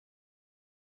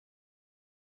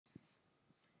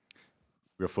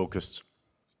we're focused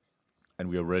and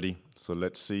we are ready. So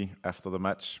let's see after the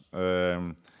match.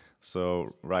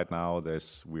 So right now,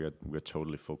 we're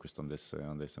totally focused on this,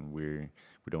 and we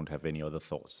don't have any other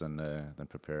thoughts than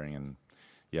preparing. And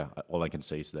yeah, all I can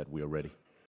say is that we are ready.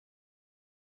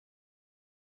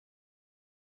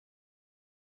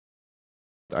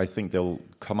 I think they'll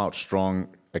come out strong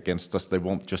against us. They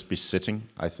won't just be sitting.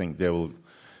 I think they will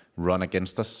run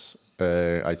against us.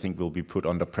 I think we'll be put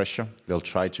under pressure. They'll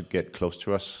try to get close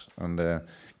to us and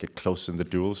get close in the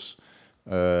duels.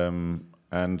 And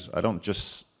I don't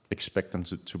just expect them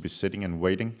to be sitting and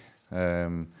waiting.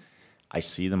 I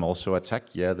see them also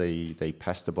attack. Yeah, they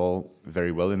pass the ball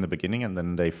very well in the beginning, and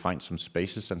then they find some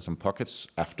spaces and some pockets.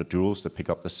 After duels, they pick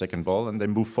up the second ball and they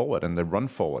move forward and they run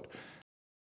forward.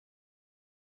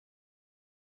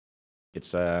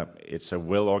 It's a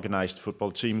well-organized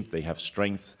football team. They have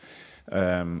strength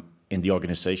in the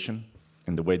organization,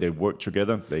 in the way they work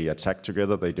together. They attack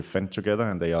together, they defend together,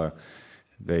 and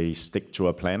they stick to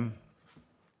a plan.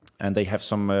 And they have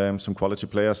some quality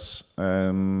players,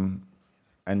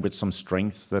 and with some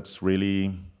strengths that's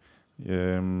really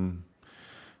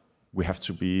we have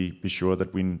to be sure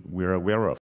that we're aware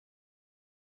of.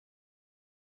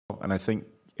 And I think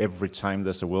every time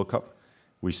there's a World Cup,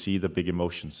 we see the big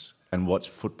emotions and what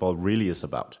football really is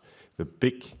about. The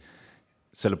big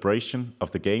celebration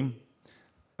of the game,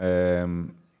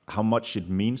 how much it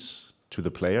means to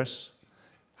the players,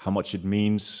 how much it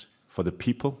means for the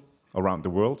people around the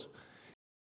world.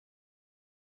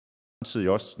 Samtidig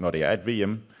også, når det er et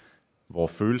VM, hvor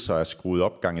følelser er skruet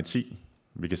op gange 10.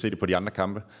 Vi kan se det på de andre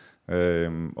kampe.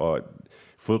 Og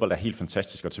fodbold er helt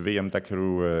fantastisk, og til VM, der kan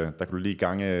du lige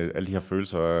gange alle de her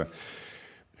følelser,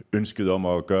 ønsket om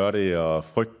at gøre det, og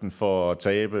frygten for at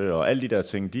tabe, og alle de der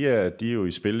ting, de er jo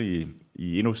i spil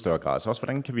i endnu større grad. Så også,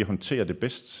 hvordan kan vi håndtere det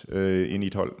bedst ind i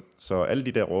et hold? Så alle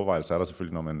de der overvejelser er der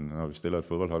selvfølgelig, når vi stiller et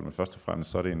fodboldhold, men først og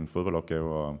fremmest så er det en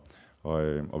fodboldopgave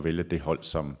at vælge det hold,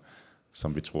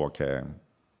 som vi tror